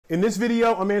In this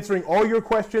video, I'm answering all your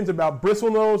questions about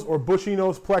bristlenose or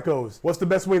bushy-nose plecos. What's the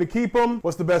best way to keep them?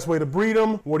 What's the best way to breed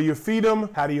them? What do you feed them?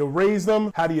 How do you raise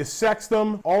them? How do you sex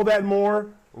them? All that and more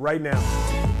right now.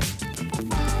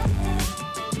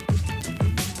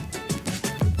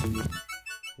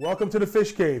 Welcome to the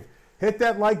Fish Cave. Hit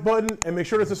that like button and make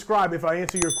sure to subscribe if I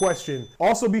answer your question.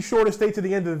 Also be sure to stay to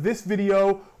the end of this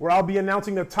video where I'll be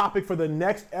announcing the topic for the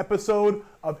next episode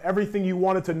of everything you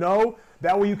wanted to know.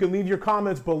 That way you can leave your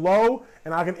comments below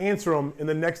and I can answer them in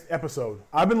the next episode.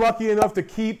 I've been lucky enough to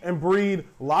keep and breed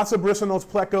lots of Bristlenose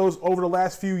Plecos over the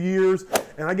last few years,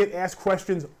 and I get asked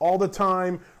questions all the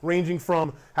time ranging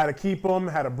from how to keep them,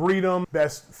 how to breed them,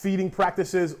 best feeding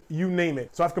practices, you name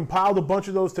it. So I've compiled a bunch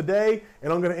of those today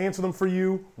and I'm gonna answer them for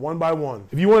you one by one.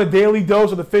 If you want a daily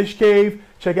dose of the Fish Cave,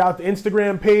 check out the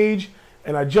Instagram page.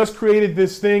 And I just created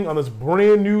this thing on this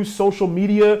brand new social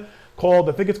media called,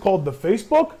 I think it's called the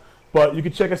Facebook. But you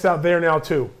can check us out there now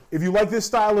too. If you like this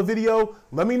style of video,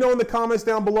 let me know in the comments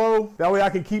down below. That way I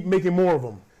can keep making more of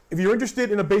them. If you're interested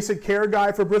in a basic care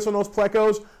guide for Bristlenose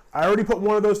Plecos, I already put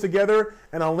one of those together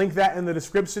and I'll link that in the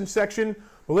description section.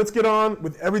 But let's get on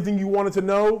with everything you wanted to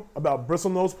know about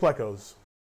Bristlenose Plecos.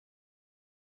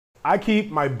 I keep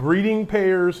my breeding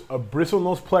pairs of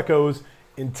Bristlenose Plecos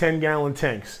in 10-gallon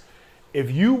tanks.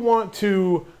 If you want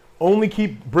to only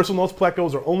keep Bristlenose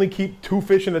Plecos or only keep 2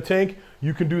 fish in a tank,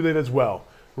 you can do that as well.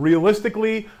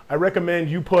 Realistically, I recommend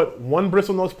you put 1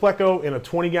 Bristlenose Pleco in a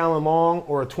 20-gallon long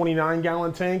or a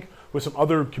 29-gallon tank with some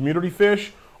other community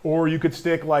fish, or you could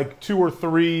stick like 2 or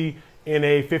 3 in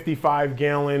a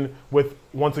 55-gallon with,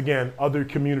 once again, other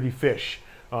community fish.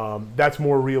 That's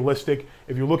more realistic.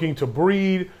 If you're looking to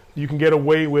breed, you can get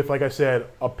away with, like I said,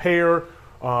 a pair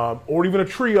or even a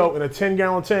trio in a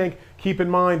 10-gallon tank. Keep in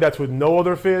mind that's with no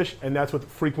other fish and that's with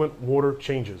frequent water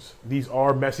changes. These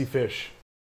are messy fish.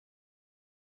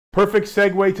 Perfect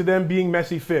segue to them being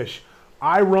messy fish.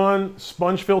 I run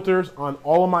sponge filters on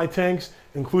all of my tanks,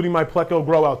 including my Pleco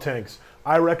grow out tanks.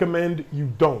 I recommend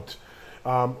you don't.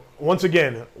 Once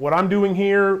again, what I'm doing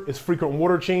here is frequent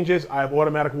water changes. I have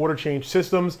automatic water change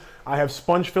systems. I have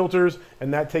sponge filters,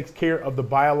 and that takes care of the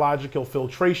biological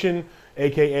filtration,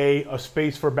 aka a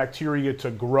space for bacteria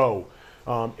to grow.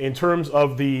 In terms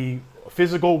of the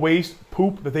physical waste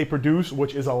poop that they produce,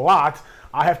 which is a lot,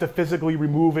 I have to physically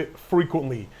remove it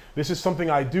frequently. This is something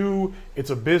I do. It's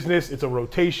a business, it's a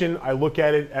rotation. I look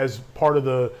at it as part of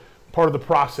the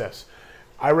process.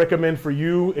 I recommend for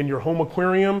you in your home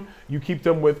aquarium, you keep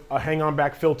them with a hang-on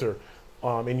back filter.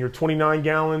 In your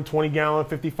 29-gallon, 20-gallon,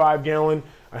 55-gallon,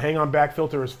 a hang-on back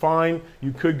filter is fine.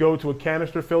 You could go to a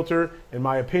canister filter. In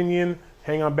my opinion,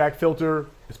 hang-on back filter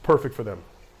is perfect for them.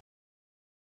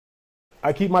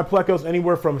 I keep my Plecos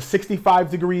anywhere from 65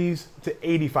 degrees to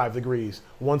 85 degrees.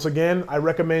 Once again, I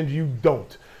recommend you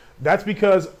don't. That's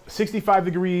because 65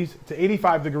 degrees to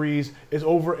 85 degrees is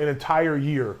over an entire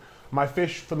year. My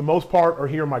fish, for the most part, are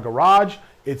here in my garage.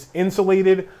 It's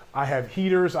insulated. I have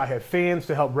heaters, I have fans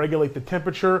to help regulate the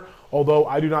temperature, although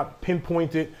I do not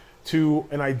pinpoint it to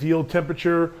an ideal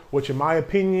temperature, which in my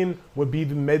opinion would be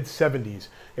the mid-70s.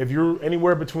 If you're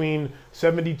anywhere between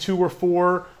 72 or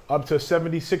 4 up to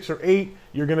 76 or 8,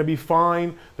 you're gonna be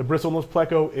fine. The Bristlenose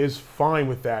Pleco is fine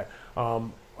with that.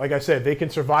 Like I said, they can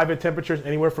survive at temperatures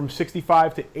anywhere from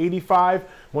 65 to 85.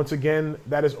 Once again,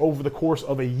 that is over the course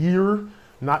of a year,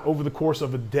 not over the course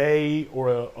of a day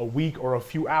or a week or a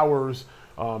few hours,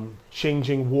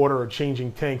 changing water or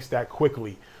changing tanks that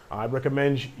quickly. I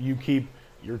recommend you keep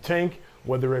your tank,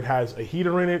 whether it has a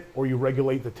heater in it or you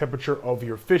regulate the temperature of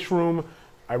your fish room,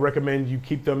 I recommend you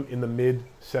keep them in the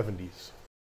mid-70s.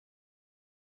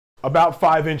 About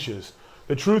 5 inches.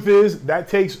 The truth is that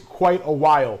takes quite a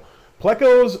while.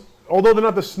 Plecos, although they're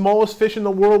not the smallest fish in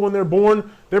the world when they're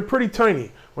born, they're pretty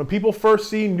tiny. When people first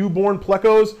see newborn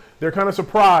Plecos, they're kind of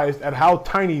surprised at how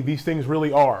tiny these things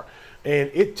really are.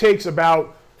 And it takes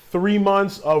about 3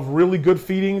 months of really good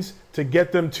feedings to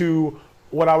get them to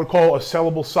what I would call a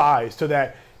sellable size, to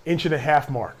that 1.5 inch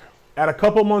mark. At a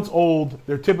couple months old,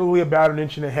 they're typically about 1.5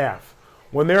 inches.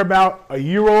 When they're about a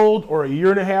year old or a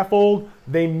 1.5 years old,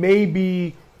 they may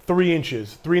be 3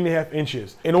 inches, 3.5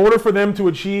 inches. In order for them to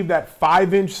achieve that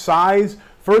 5-inch size,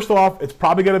 first off, it's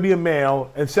probably gonna be a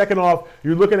male, and second off,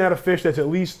 you're looking at a fish that's at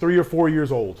least 3 or 4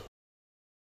 years old.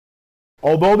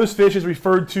 Although this fish is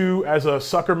referred to as a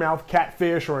sucker-mouth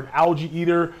catfish or an algae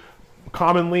eater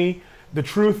commonly, the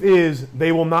truth is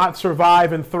they will not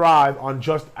survive and thrive on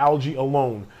just algae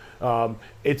alone.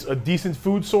 It's a decent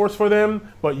food source for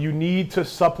them, but you need to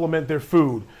supplement their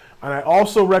food. And I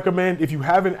also recommend, if you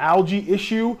have an algae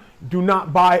issue, do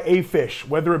not buy a fish,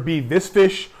 whether it be this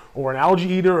fish or an algae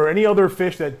eater or any other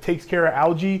fish that takes care of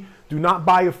algae. Do not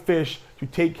buy a fish to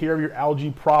take care of your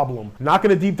algae problem. I'm not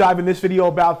going to deep dive in this video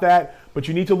about that, but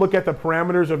you need to look at the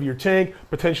parameters of your tank,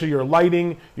 potentially your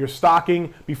lighting, your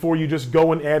stocking, before you just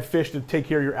go and add fish to take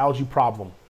care of your algae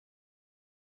problem.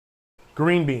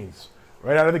 Green beans,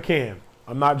 right out of the can.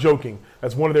 I'm not joking.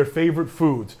 That's one of their favorite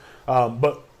foods.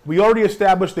 But we already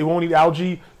established they won't eat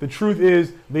algae. The truth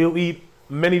is they'll eat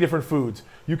many different foods.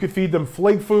 You could feed them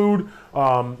flake food,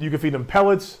 you could feed them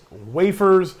pellets,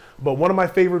 wafers, but one of my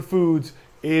favorite foods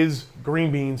is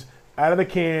green beans. Out of the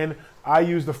can, I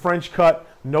use the French cut,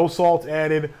 no salt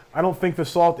added. I don't think the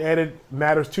salt added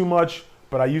matters too much,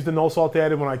 but I use the no salt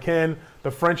added when I can.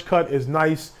 The French cut is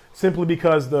nice simply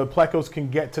because the plecos can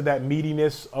get to that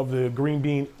meatiness of the green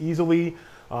bean easily.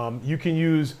 You can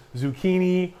use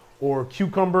zucchini or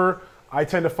cucumber. I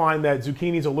tend to find that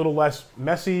zucchini is a little less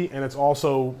messy and it's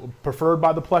also preferred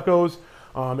by the plecos.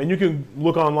 And you can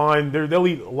look online, they'll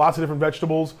eat lots of different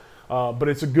vegetables, but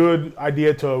it's a good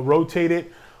idea to rotate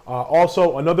it.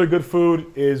 Also, another good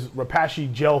food is Repashy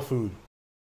gel food.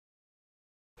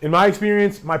 In my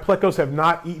experience, my plecos have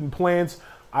not eaten plants.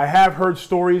 I have heard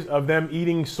stories of them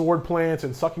eating sword plants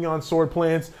and sucking on sword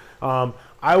plants.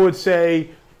 I would say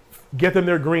get them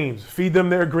their greens, feed them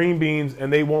their green beans,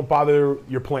 and they won't bother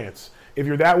your plants. If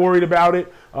you're that worried about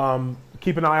it,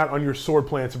 keep an eye out on your sword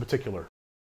plants in particular.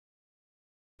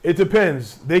 It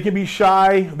depends. They can be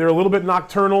shy, they're a little bit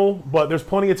nocturnal, but there's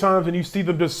plenty of times when you see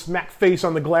them just smack face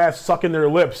on the glass, sucking their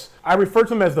lips. I refer to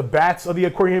them as the bats of the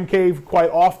aquarium cave quite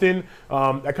often.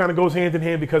 That kind of goes hand in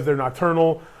hand because they're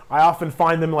nocturnal. I often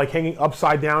find them like hanging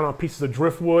upside down on pieces of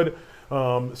driftwood.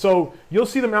 So you'll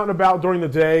see them out and about during the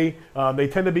day. They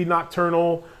tend to be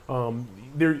nocturnal.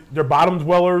 They're bottom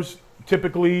dwellers,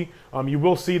 typically. You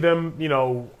will see them, you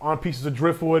know, on pieces of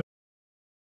driftwood.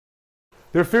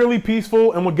 They're fairly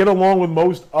peaceful and will get along with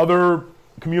most other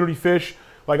community fish.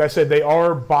 Like I said, they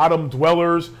are bottom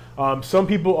dwellers. Some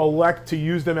people elect to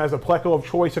use them as a pleco of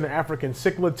choice in an African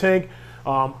cichlid tank.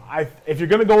 If you're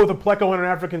going to go with a pleco in an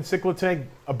African cichlid tank,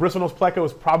 a Bristlenose Pleco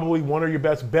is probably one of your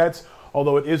best bets,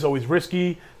 although it is always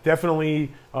risky.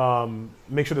 Definitely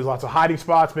make sure there's lots of hiding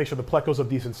spots, make sure the pleco's of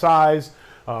decent size.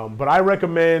 But I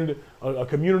recommend a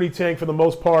community tank for the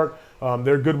most part.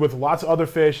 They're good with lots of other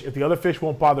fish. If the other fish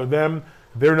won't bother them,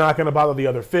 they're not going to bother the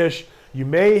other fish. You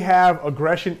may have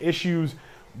aggression issues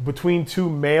between two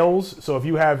males. So if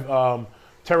you have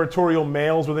territorial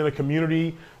males within a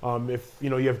community, if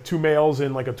you have two males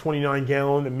in like a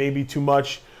 29-gallon, it may be too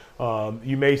much.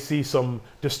 You may see some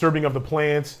disturbing of the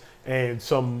plants and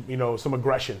some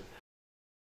aggression.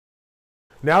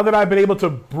 Now that I've been able to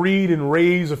breed and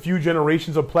raise a few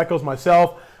generations of plecos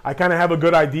myself, I kind of have a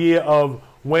good idea of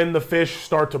when the fish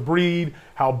start to breed,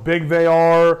 how big they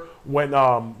are, when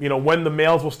when the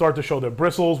males will start to show their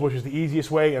bristles, which is the easiest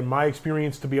way in my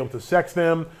experience to be able to sex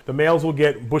them. The males will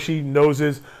get bushy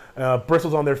noses,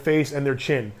 bristles on their face and their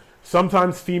chin.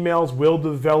 Sometimes females will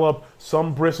develop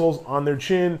some bristles on their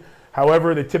chin.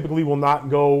 However, they typically will not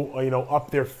go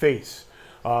up their face.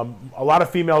 A lot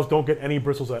of females don't get any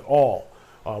bristles at all.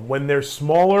 When they're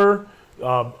smaller,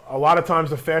 a lot of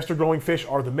times the faster growing fish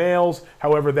are the males.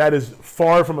 However, that is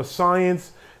far from a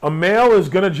science. A male is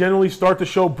going to generally start to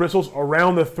show bristles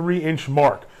around the 3-inch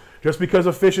mark. Just because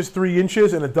a fish is 3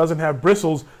 inches and it doesn't have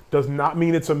bristles does not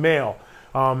mean it's a male.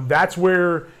 That's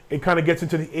where it kind of gets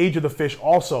into the age of the fish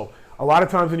also. A lot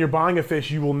of times when you're buying a fish,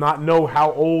 you will not know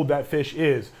how old that fish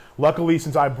is. Luckily,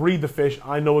 since I breed the fish,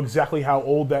 I know exactly how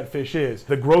old that fish is.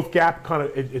 The growth gap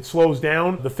it slows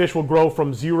down. The fish will grow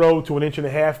from 0 to 1.5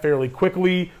 inches fairly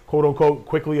quickly, quote unquote,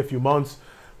 quickly, a few months.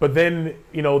 But then,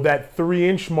 that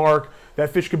 3-inch mark,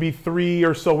 that fish could be 3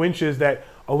 or so inches, that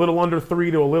a little under 3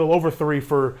 to a little over 3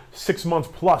 for 6 months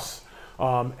plus.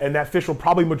 And that fish will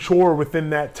probably mature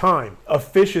within that time. A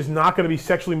fish is not going to be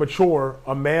sexually mature,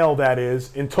 a male that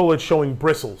is, until it's showing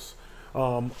bristles.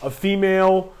 A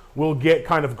female will get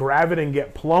kind of gravid and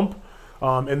get plump.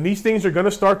 And these things are going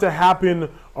to start to happen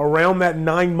around that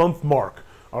 9-month mark.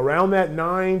 Around that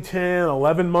 9, 10,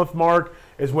 11-month mark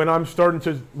is when I'm starting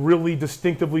to really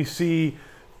distinctively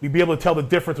be able to tell the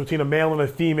difference between a male and a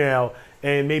female,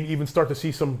 and maybe even start to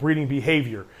see some breeding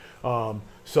behavior.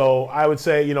 So I would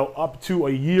say, up to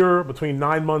a year, between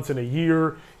 9 months and a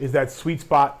year is that sweet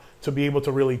spot to be able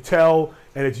to really tell.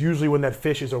 And it's usually when that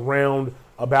fish is around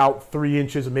about 3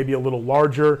 inches and maybe a little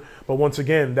larger. But once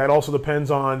again, that also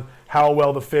depends on how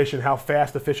well the fish and how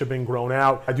fast the fish have been grown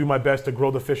out. I do my best to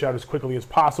grow the fish out as quickly as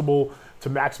possible to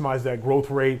maximize that growth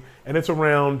rate. And it's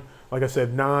around, like I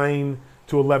said, 9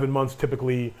 to 11 months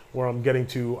typically where I'm getting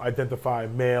to identify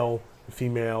male,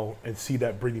 female, and see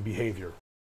that breeding behavior.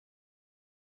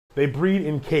 They breed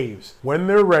in caves. When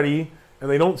they're ready, and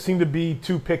they don't seem to be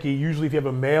too picky. Usually if you have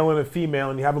a male and a female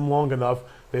and you have them long enough,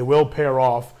 they will pair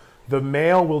off. The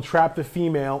male will trap the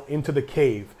female into the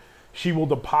cave. She will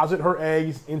deposit her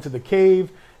eggs into the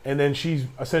cave, and then she's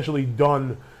essentially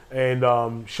done,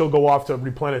 and she'll go off to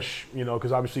replenish, you know,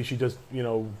 because obviously she just, you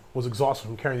know, was exhausted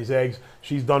from carrying these eggs.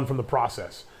 She's done from the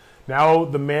process. Now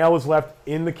the male is left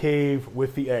in the cave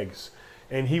with the eggs,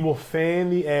 and he will fan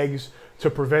the eggs to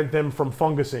prevent them from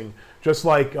fungusing. Just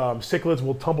like cichlids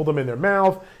will tumble them in their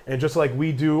mouth, and just like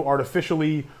we do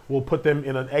artificially, we'll put them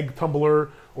in an egg tumbler,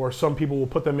 or some people will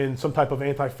put them in some type of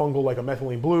antifungal like a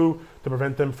methylene blue to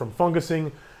prevent them from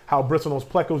fungusing. How Bristlenose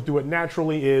Plecos do it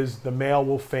naturally is the male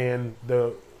will fan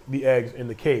the eggs in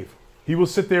the cave. He will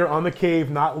sit there on the cave,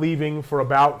 not leaving, for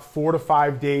about 4 to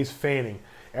 5 days fanning.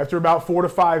 After about 4 to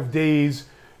 5 days,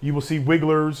 you will see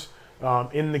wigglers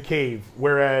in the cave,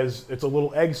 whereas it's a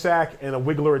little egg sac and a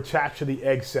wiggler attached to the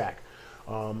egg sac.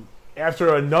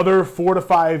 After another 4 to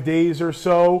 5 days or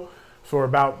so, for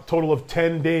about a total of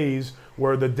 10 days,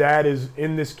 where the dad is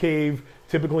in this cave,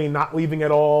 typically not leaving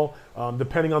at all.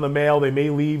 Depending on the male, they may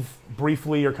leave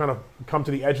briefly or kind of come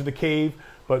to the edge of the cave,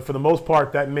 but for the most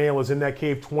part, that male is in that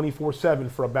cave 24/7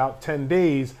 for about 10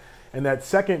 days. And that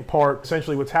second part,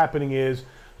 essentially what's happening is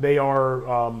they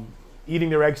are eating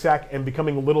their egg sac and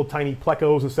becoming little tiny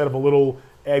plecos instead of a little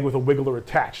egg with a wiggler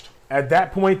attached. At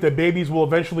that point, the babies will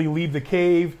eventually leave the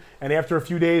cave, and after a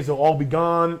few days, they'll all be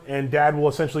gone, and dad will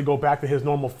essentially go back to his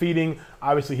normal feeding.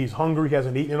 Obviously, he's hungry, he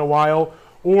hasn't eaten in a while,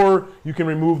 or you can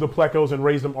remove the plecos and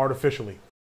raise them artificially.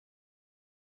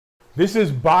 This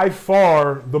is by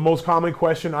far the most common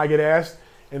question I get asked,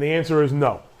 and the answer is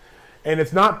no. And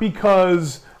it's not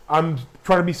because I'm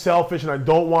trying to be selfish and I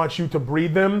don't want you to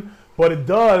breed them, but it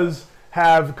does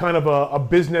have kind of a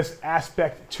business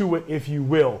aspect to it, if you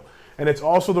will. And it's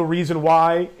also the reason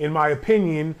why, in my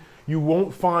opinion, you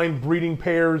won't find breeding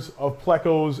pairs of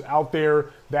plecos out there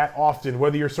that often.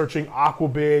 Whether you're searching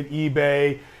Aquabid,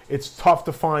 eBay, it's tough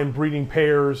to find breeding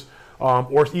pairs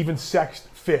or even sexed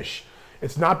fish.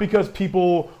 It's not because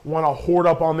people want to hoard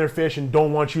up on their fish and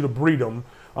don't want you to breed them.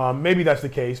 Maybe that's the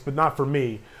case, but not for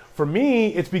me. For me,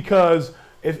 it's because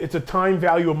it's a time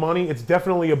value of money. It's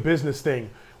definitely a business thing.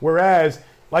 Whereas,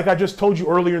 like I just told you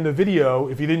earlier in the video,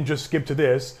 if you didn't just skip to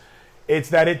this, it's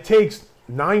that it takes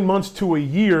 9 months to a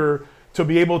year to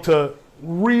be able to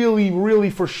really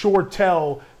for sure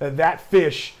tell that that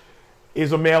fish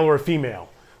is a male or a female.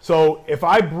 So if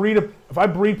I breed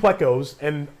plecos,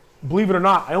 and believe it or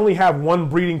not, I only have one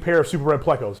breeding pair of super red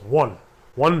plecos.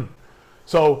 One.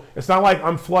 So it's not like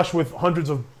I'm flush with hundreds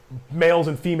of males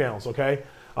and females, okay?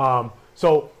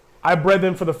 So I bred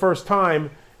them for the first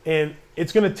time, and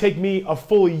it's gonna take me a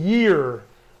full year,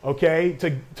 okay,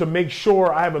 to make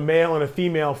sure I have a male and a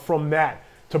female from that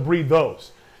to breed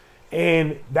those.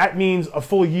 And that means a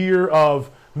full year of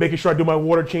making sure I do my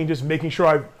water changes, making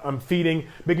sure I'm feeding,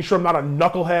 making sure I'm not a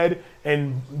knucklehead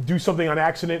and do something on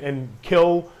accident and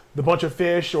kill the bunch of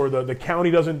fish, or the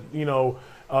county doesn't, you know,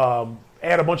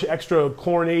 add a bunch of extra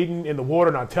chlorinate in the water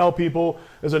and not tell people.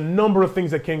 There's a number of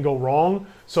things that can go wrong.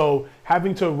 So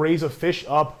having to raise a fish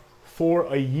up for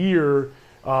a year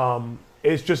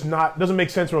is just not, doesn't make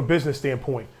sense from a business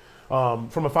standpoint.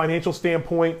 From a financial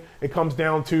standpoint, it comes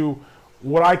down to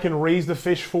what I can raise the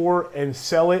fish for and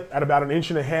sell it at about 1.5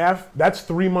 inches. That's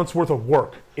 3 months worth of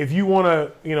work. If you want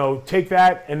to, you know, take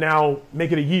that and now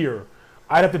make it a year,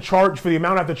 I'd have to charge for the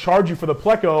amount I have to charge you for the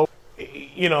pleco.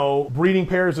 You know, breeding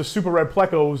pairs of super red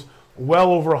plecos,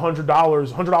 well over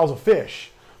 $100 a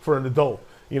fish for an adult.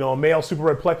 You know, a male super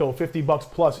red pleco, $50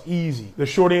 plus, easy. The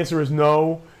short answer is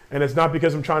no, and it's not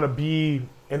because I'm trying to be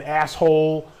an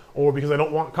asshole or because I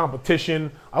don't want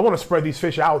competition. I want to spread these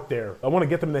fish out there. I want to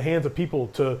get them in the hands of people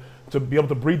to be able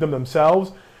to breed them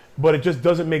themselves, but it just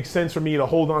doesn't make sense for me to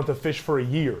hold on to fish for a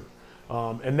year.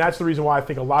 And that's the reason why I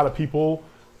think a lot of people,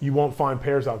 you won't find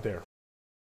pairs out there.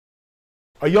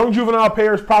 A young juvenile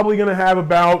pair is probably going to have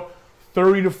about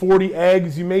 30 to 40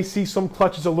 eggs. You may see some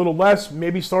clutches a little less,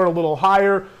 maybe start a little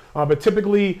higher, but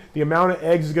typically the amount of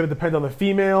eggs is going to depend on the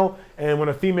female. And when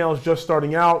a female is just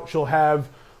starting out, she'll have,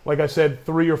 like I said,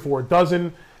 3 or 4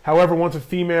 dozen. However, once a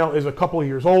female is a couple of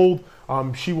years old,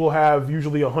 she will have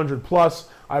usually 100 plus.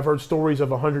 I've heard stories of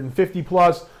 150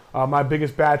 plus. My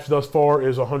biggest batch thus far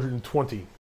is 120.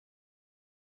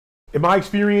 In my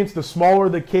experience, the smaller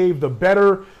the cave, the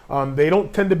better. They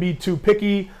don't tend to be too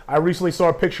picky. I recently saw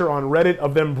a picture on Reddit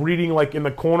of them breeding like in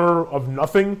the corner of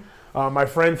nothing. My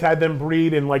friends had them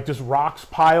breed in like just rocks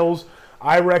piles.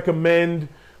 I recommend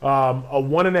a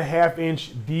 1.5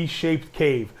 inch D-shaped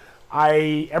cave.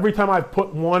 Every time I've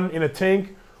put one in a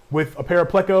tank with a pair of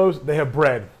plecos, they have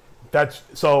bred.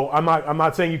 So I'm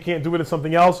not saying you can't do it in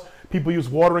something else, People use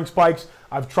watering spikes.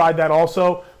 I've tried that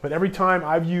also, but every time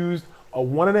I've used a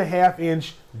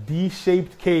 1.5-inch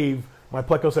D-shaped cave, my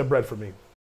plecos have bred for me.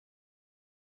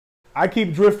 I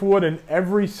keep driftwood in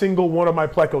every single one of my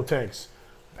pleco tanks.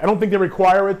 I don't think they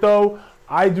require it though.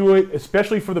 I do it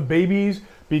especially for the babies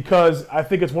because I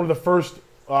think it's one of the first,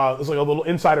 it's like a little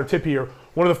insider tip here,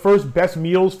 one of the first best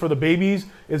meals for the babies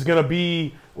is gonna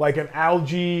be like an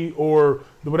algae or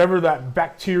whatever that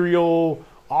bacterial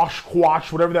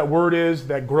oshquash, whatever that word is,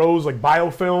 that grows like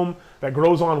biofilm, that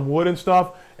grows on wood and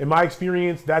stuff. In my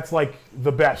experience, that's like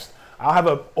the best. I'll have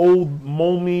an old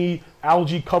moldy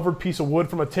algae covered piece of wood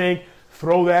from a tank,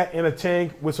 throw that in a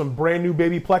tank with some brand new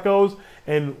baby plecos,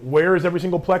 and where is every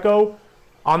single pleco?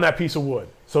 On that piece of wood.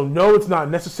 So no, it's not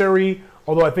necessary,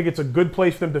 although I think it's a good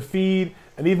place for them to feed,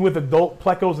 and even with adult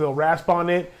plecos, they'll rasp on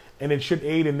it, and it should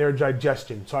aid in their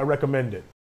digestion, so I recommend it.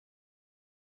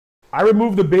 I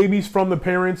remove the babies from the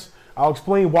parents. I'll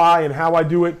explain why and how I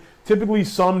do it. Typically,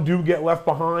 some do get left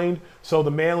behind, so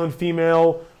the male and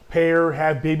female pair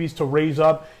have babies to raise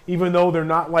up, even though they're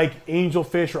not like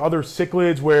angelfish or other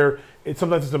cichlids where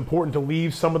sometimes it's important to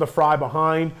leave some of the fry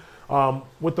behind.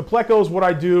 With the plecos, what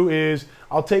I do is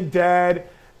I'll take dad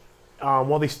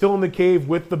while they're still in the cave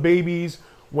with the babies.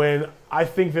 When I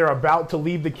think they're about to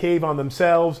leave the cave on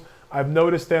themselves, I've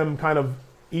noticed them kind of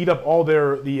eat up all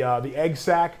the egg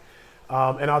sac,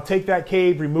 and I'll take that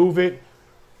cave, remove it,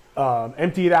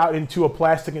 empty it out into a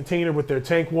plastic container with their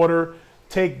tank water,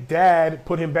 take dad,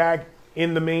 put him back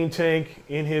in the main tank,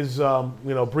 in his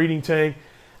breeding tank,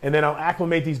 and then I'll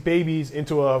acclimate these babies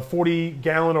into a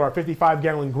 40-gallon or a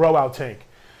 55-gallon grow-out tank.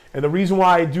 And the reason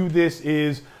why I do this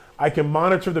is I can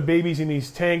monitor the babies in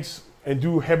these tanks and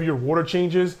do heavier water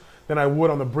changes than I would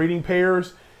on the breeding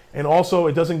pairs, and also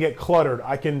it doesn't get cluttered.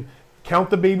 I can count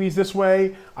the babies this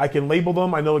way, I can label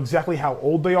them, I know exactly how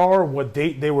old they are, what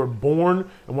date they were born,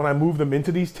 and when I move them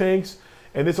into these tanks,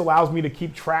 and this allows me to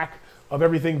keep track of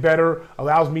everything better,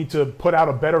 allows me to put out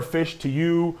a better fish to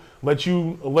you, lets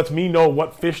me know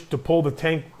what fish to pull the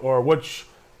tank or which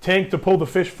tank to pull the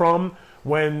fish from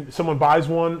when someone buys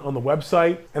one on the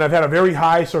website. And I've had a very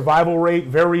high survival rate.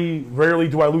 Very rarely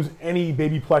do I lose any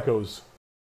baby plecos.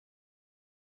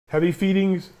 Heavy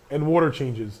feedings and water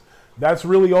changes. That's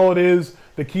really all it is.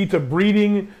 The key to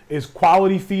breeding is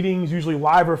quality feedings, usually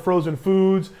live or frozen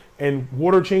foods, and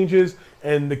water changes.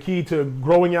 And the key to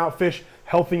growing out fish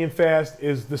healthy and fast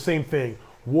is the same thing.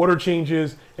 Water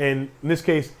changes, and in this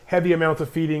case, heavy amounts of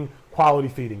feeding, quality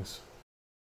feedings.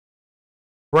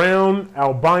 Brown,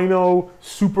 albino,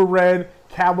 super red,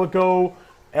 calico,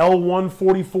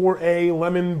 L144A,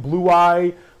 lemon, blue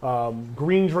eye,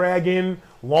 green dragon,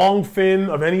 long fin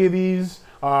of any of these,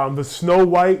 the snow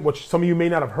white, which some of you may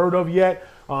not have heard of yet.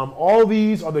 All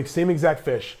these are the same exact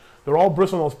fish. They're all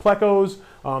Bristlenose Plecos.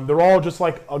 They're all just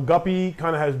like a guppy,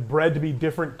 kind of has bred to be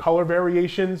different color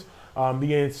variations.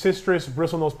 The ancestral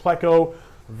Bristlenose Pleco,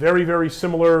 very, very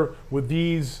similar with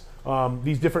these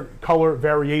different color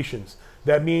variations.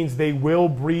 That means they will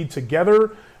breed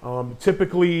together.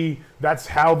 Typically, that's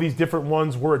how these different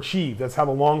ones were achieved. That's how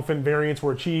the longfin variants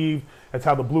were achieved. That's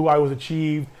how the blue eye was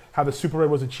achieved, how the super red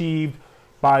was achieved,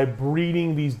 by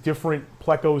breeding these different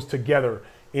plecos together.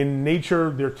 In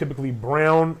nature, they're typically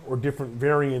brown or different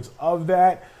variants of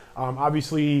that.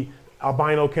 Obviously,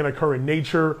 albino can occur in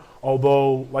nature,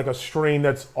 although like a strain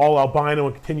that's all albino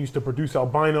and continues to produce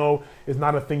albino is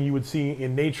not a thing you would see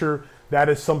in nature. That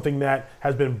is something that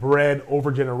has been bred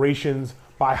over generations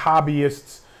by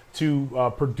hobbyists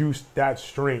to produce that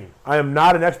strain. I am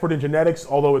not an expert in genetics,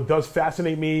 although it does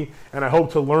fascinate me, and I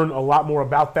hope to learn a lot more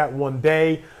about that one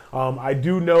day. I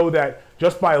do know that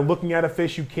just by looking at a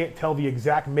fish, you can't tell the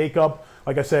exact makeup.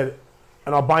 Like I said,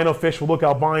 an albino fish will look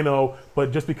albino,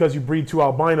 but just because you breed two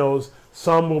albinos,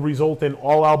 some will result in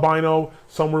all albino,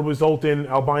 some will result in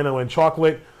albino and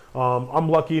chocolate. I'm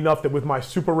lucky enough that with my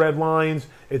super red lines,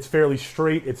 it's fairly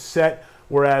straight, it's set,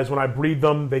 whereas when I breed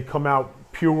them, they come out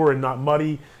pure and not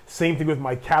muddy. Same thing with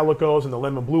my calicos and the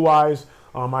lemon blue eyes.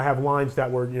 I have lines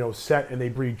that were set and they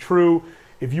breed true.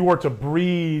 If you were to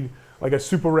breed like a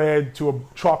super red to a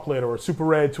chocolate or a super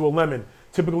red to a lemon,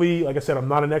 typically, like I said, I'm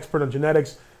not an expert on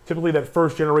genetics, typically that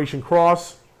first generation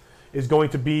cross is going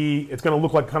to be, it's going to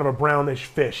look like kind of a brownish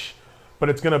fish, but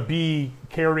it's going to be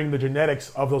carrying the genetics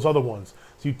of those other ones.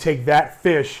 So you take that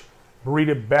fish, breed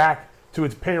it back to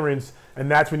its parents,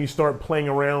 and that's when you start playing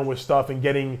around with stuff and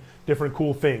getting different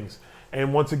cool things.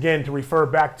 And once again, to refer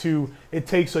back to, it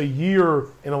takes a year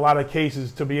in a lot of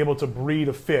cases to be able to breed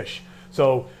a fish.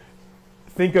 So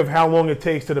think of how long it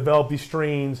takes to develop these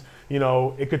strains.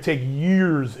 It could take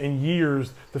years and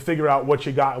years to figure out what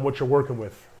you got and what you're working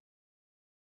with.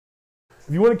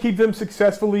 If you want to keep them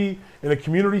successfully in a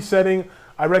community setting,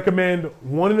 I recommend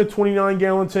 1 in a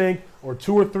 29-gallon tank or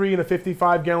 2 or 3 in a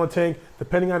 55-gallon tank,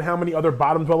 depending on how many other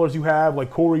bottom dwellers you have,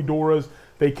 like Corydoras.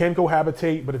 They can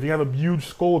cohabitate, but if you have a huge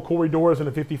school of Corydoras in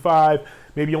a 55,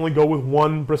 maybe only go with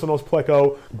 1 Bristlenose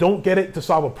Pleco. Don't get it to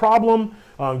solve a problem.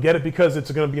 Get it because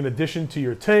it's going to be an addition to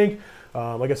your tank.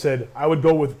 Like I said, I would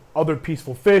go with other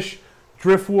peaceful fish,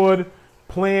 driftwood,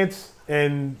 plants,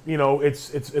 and you know, it's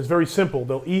very simple.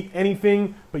 They'll eat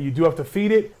anything, but you do have to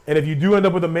feed it. And if you do end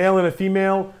up with a male and a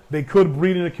female, they could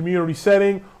breed in a community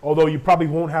setting, although you probably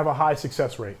won't have a high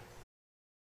success rate.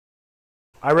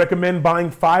 I recommend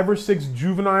buying 5 or 6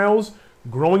 juveniles,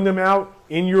 growing them out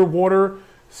in your water,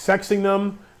 sexing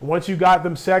them. Once you got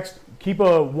them sexed, keep a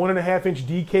 1.5-inch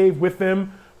decave with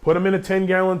them, put them in a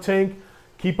 10-gallon tank,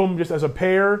 keep them just as a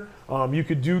pair. You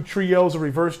could do trios or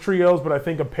reverse trios, but I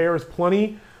think a pair is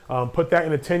plenty. Put that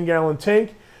in a 10-gallon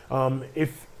tank.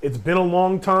 If it's been a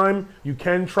long time, you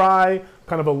can try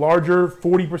kind of a larger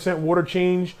 40% water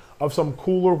change of some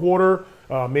cooler water,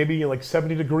 maybe like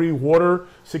 70-degree water,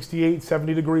 68,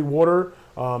 70-degree water,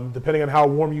 depending on how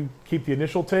warm you keep the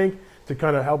initial tank, to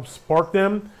kind of help spark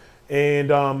them. And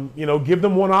you know, give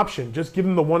them one option. Just give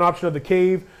them the one option of the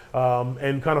cave,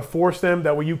 and kind of force them.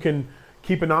 That way you can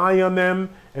keep an eye on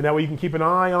them, and that way you can keep an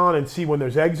eye on and see when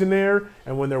there's eggs in there,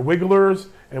 and when they're wigglers,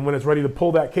 and when it's ready to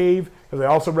pull that cave. Because I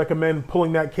also recommend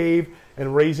pulling that cave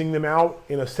and raising them out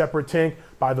in a separate tank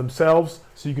by themselves,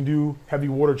 so you can do heavy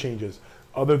water changes.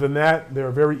 Other than that, they're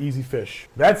a very easy fish.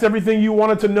 That's everything you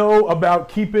wanted to know about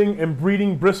keeping and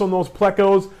breeding Bristlenose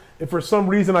Plecos. If for some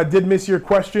reason I did miss your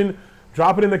question,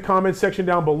 drop it in the comments section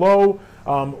down below.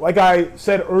 Like I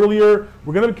said earlier,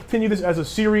 we're going to continue this as a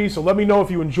series, so let me know if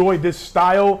you enjoyed this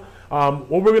style. What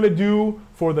we're going to do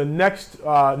for the next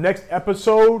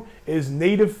episode is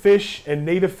native fish and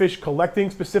native fish collecting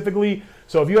specifically.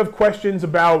 So if you have questions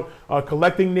about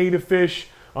collecting native fish,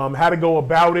 how to go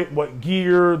about it, what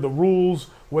gear, the rules,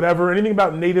 whatever, anything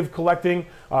about native collecting,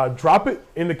 drop it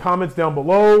in the comments down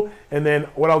below, and then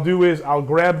what I'll do is I'll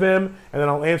grab them and then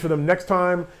I'll answer them next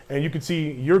time, and you can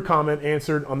see your comment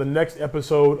answered on the next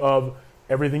episode of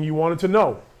Everything You Wanted to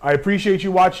Know. I appreciate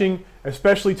you watching,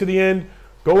 especially to the end.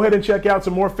 Go ahead and check out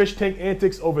some more fish tank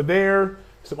antics over there,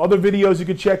 some other videos you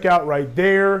can check out right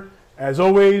there. As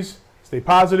always, stay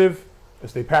positive and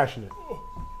stay passionate.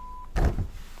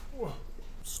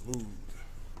 Smooth.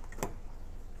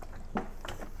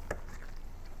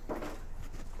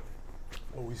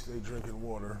 Always stay drinking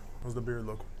water. How's the beard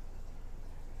look?